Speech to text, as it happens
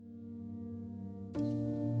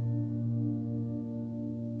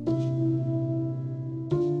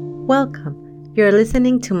Welcome. You're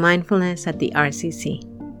listening to Mindfulness at the RCC,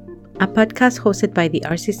 a podcast hosted by the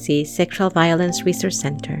RCC Sexual Violence Research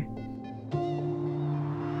Center.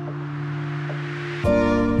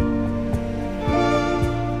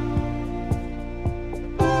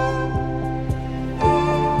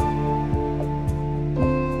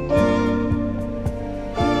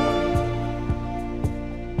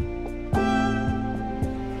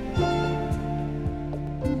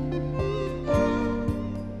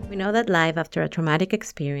 We know that life after a traumatic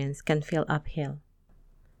experience can feel uphill.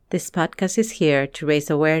 This podcast is here to raise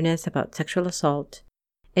awareness about sexual assault,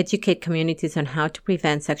 educate communities on how to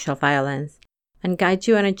prevent sexual violence, and guide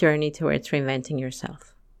you on a journey towards reinventing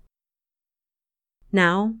yourself.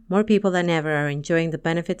 Now, more people than ever are enjoying the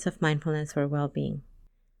benefits of mindfulness for well-being.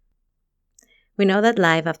 We know that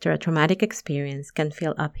life after a traumatic experience can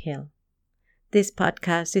feel uphill. This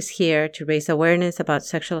podcast is here to raise awareness about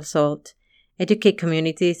sexual assault, educate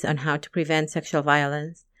communities on how to prevent sexual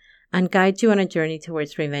violence, and guide you on a journey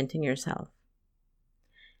towards reinventing yourself.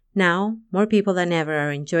 Now, more people than ever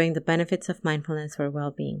are enjoying the benefits of mindfulness for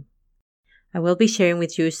well-being. I will be sharing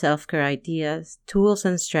with you self-care ideas, tools,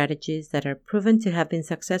 and strategies that are proven to have been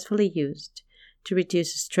successfully used to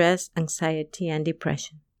reduce stress, anxiety, and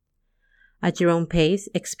depression. At your own pace,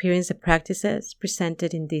 experience the practices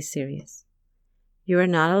presented in this series. You are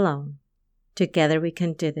not alone. Together we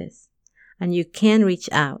can do this. And you can reach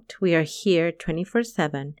out. We are here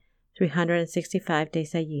 24/7, 365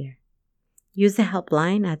 days a year. Use the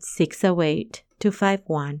helpline at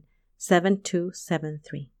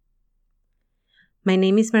 608-251-7273. My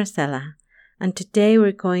name is Marcela, and today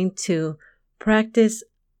we're going to practice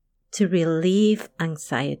to relieve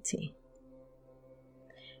anxiety.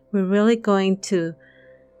 We're really going to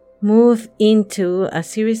move into a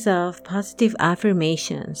series of positive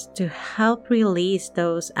affirmations to help release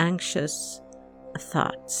those anxious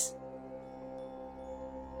thoughts.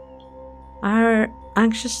 Our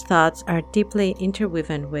anxious thoughts are deeply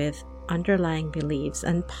interwoven with underlying beliefs,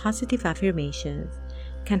 and positive affirmations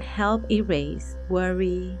can help erase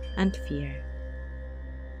worry and fear.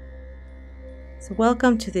 So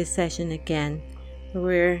welcome to this session again, where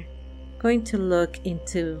we're going to look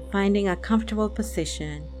into finding a comfortable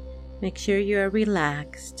position. Make sure you are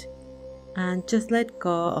relaxed and just let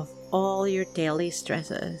go of all your daily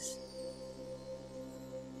stresses.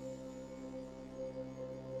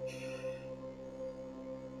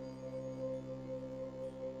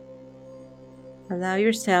 Allow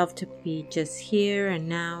yourself to be just here and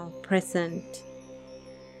now, present,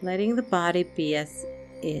 letting the body be as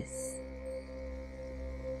is.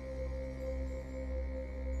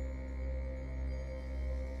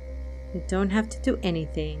 You don't have to do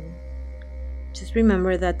anything. Just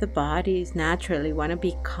remember that the bodies naturally want to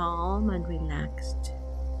be calm and relaxed.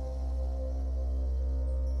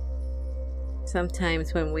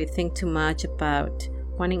 Sometimes when we think too much about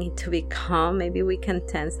wanting it to be calm, maybe we can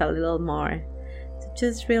tense a little more. So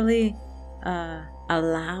just really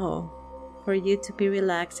allow for you to be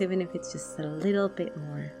relaxed, even if it's just a little bit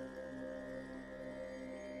more.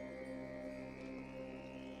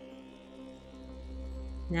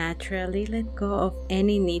 Naturally, let go of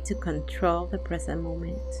any need to control the present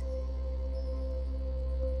moment.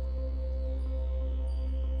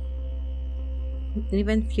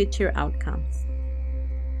 Even future outcomes.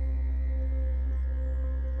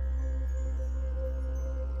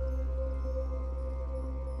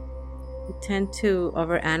 We tend to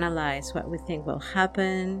overanalyze what we think will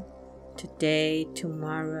happen today,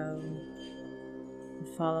 tomorrow, the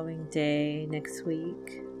following day, next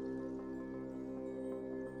week.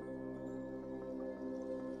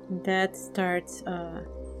 That starts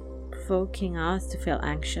provoking us to feel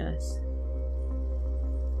anxious.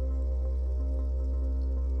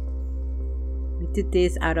 We do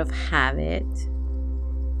this out of habit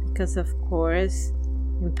because, of course,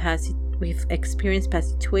 we've experienced past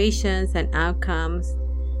situations and outcomes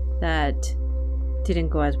that didn't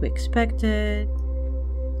go as we expected.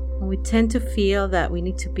 And we tend to feel that we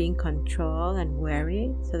need to be in control and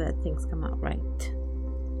worry so that things come out right.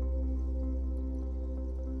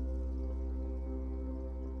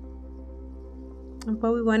 And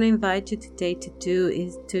what we want to invite you today to do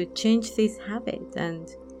is to change this habit and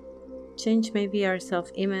change maybe our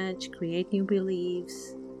self-image, create new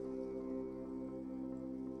beliefs.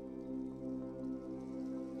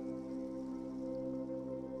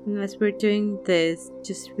 And as we're doing this,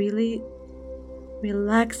 just really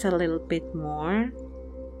relax a little bit more.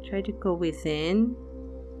 Try to go within,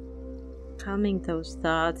 calming those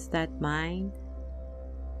thoughts, that mind.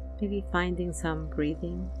 Maybe finding some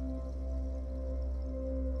breathing.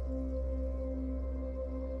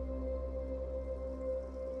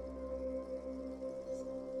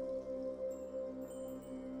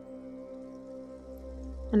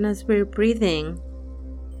 And as we're breathing,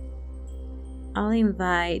 I'll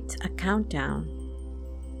invite a countdown.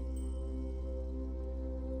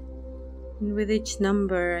 And with each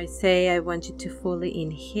number, I say I want you to fully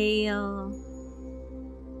inhale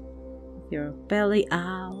with your belly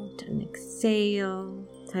out and exhale,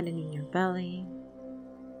 tightening your belly.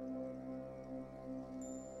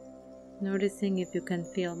 Noticing if you can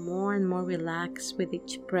feel more and more relaxed with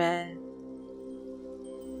each breath,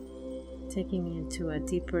 taking you into a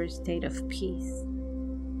deeper state of peace.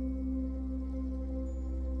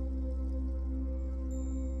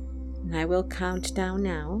 And I will count down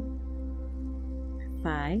now.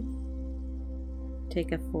 5.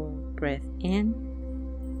 Take a full breath in.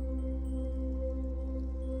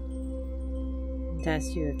 And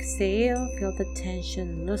as you exhale, feel the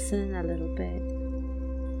tension loosen a little bit.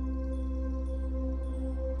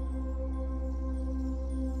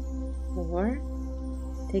 4.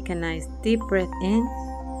 Take a nice deep breath in.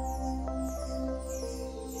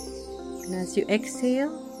 And as you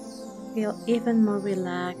exhale, feel even more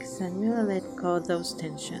relaxed and really let go of those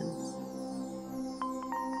tensions.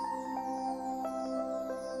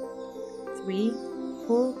 3.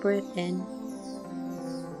 Full breath in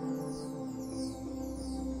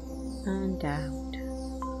and out.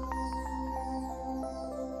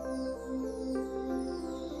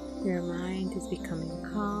 Your mind is becoming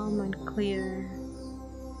calm and clear.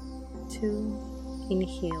 2.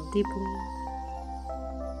 Inhale deeply.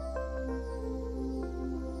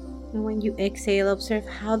 And when you exhale, observe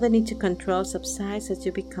how the need to control subsides as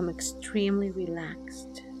you become extremely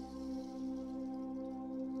relaxed.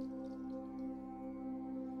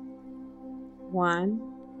 1.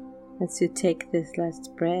 As you take this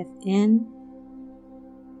last breath in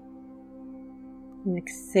and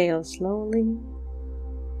exhale slowly,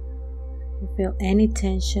 you feel any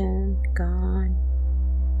tension gone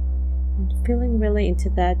and feeling really into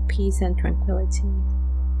that peace and tranquility.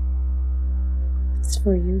 It's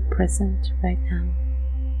for you present right now.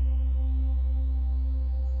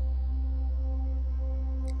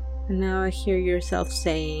 And now I hear yourself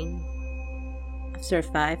saying, I've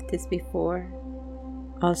survived this before.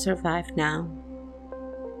 I'll survive now.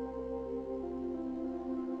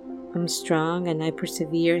 I'm strong and I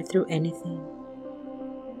persevere through anything.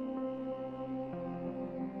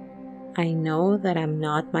 I know that I'm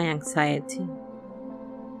not my anxiety.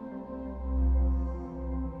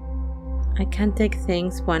 I can take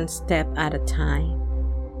things one step at a time.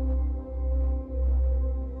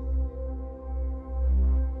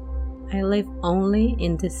 I live only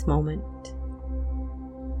in this moment.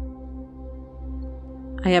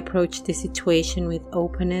 I approach the situation with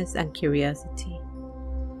openness and curiosity.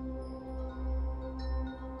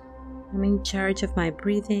 I'm in charge of my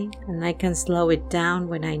breathing and I can slow it down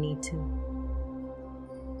when I need to.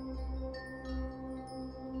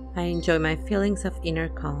 I enjoy my feelings of inner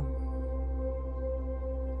calm.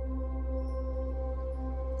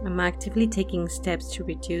 I'm actively taking steps to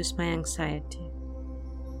reduce my anxiety.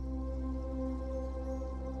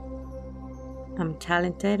 I'm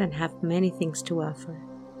talented and have many things to offer.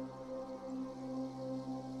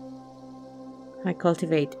 I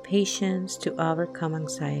cultivate patience to overcome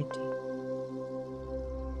anxiety.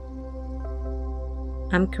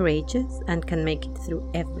 I'm courageous and can make it through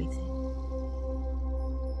everything.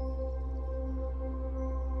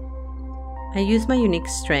 I use my unique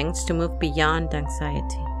strengths to move beyond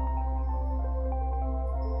anxiety.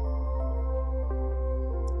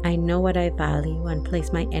 I know what I value and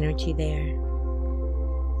place my energy there.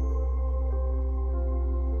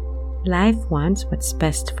 Life wants what's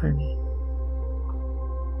best for me.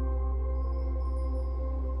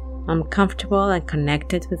 I'm comfortable and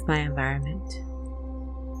connected with my environment.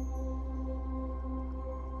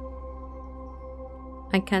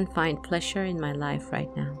 I can find pleasure in my life right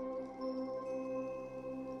now.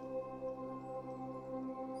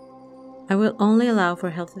 I will only allow for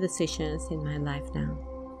healthy decisions in my life now.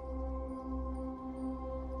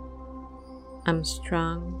 I'm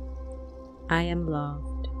strong. I am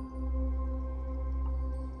loved.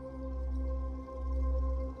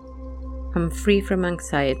 I'm free from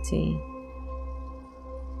anxiety.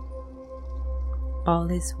 All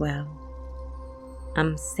is well.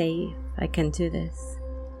 I'm safe. I can do this.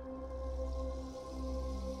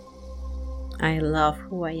 I love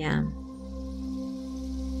who I am.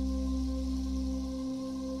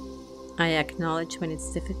 I acknowledge when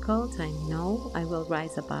it's difficult. I know I will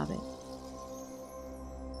rise above it.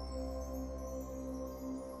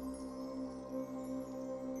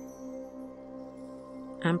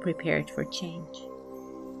 I'm prepared for change.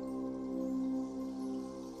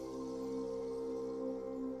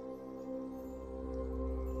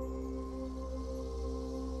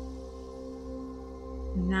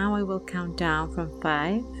 we will count down from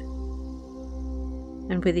 5.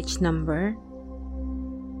 And with each number,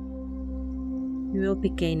 you will be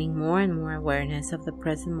gaining more and more awareness of the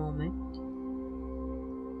present moment.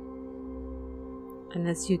 And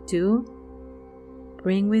as you do,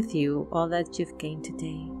 bring with you all that you've gained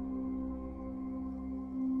today.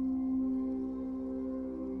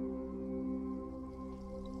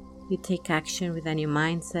 You take action with a new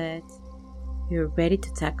mindset. You're ready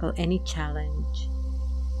to tackle any challenge.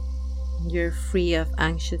 You're free of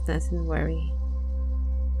anxiousness and worry.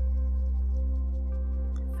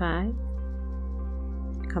 5.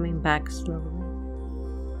 Coming back slowly.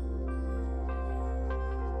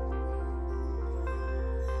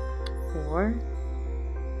 4.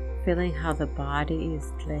 Feeling how the body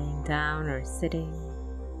is laying down or sitting.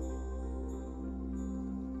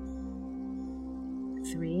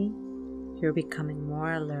 3. You're becoming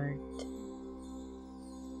more alert.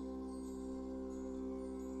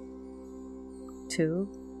 2.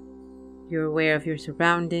 You're aware of your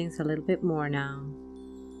surroundings a little bit more now.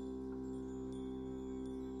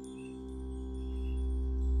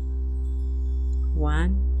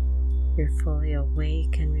 1. You're fully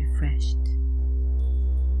awake and refreshed.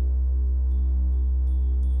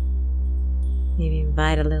 Maybe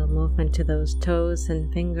invite a little movement to those toes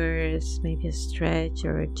and fingers, maybe a stretch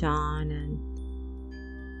or a yawn, and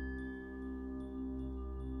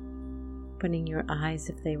opening your eyes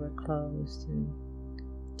if they were closed and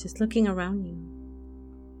just looking around you,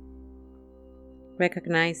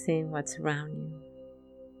 recognizing what's around you.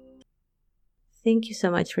 Thank you so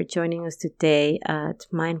much for joining us today at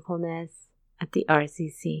Mindfulness at the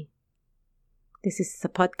RCC. This is a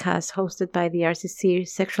podcast hosted by the RCC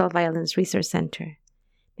Sexual Violence Resource Center.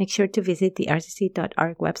 Make sure to visit the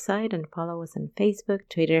rcc.org website and follow us on Facebook,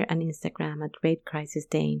 Twitter, and Instagram at Rape Crisis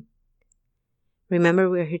Dane. Remember,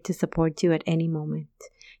 we're here to support you at any moment.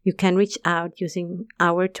 You can reach out using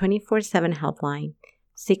our 24/7 helpline,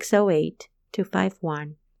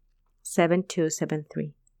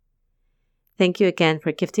 608-251-7273. Thank you again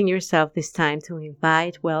for gifting yourself this time to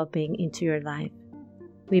invite well-being into your life.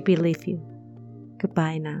 We believe you.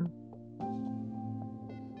 Goodbye now.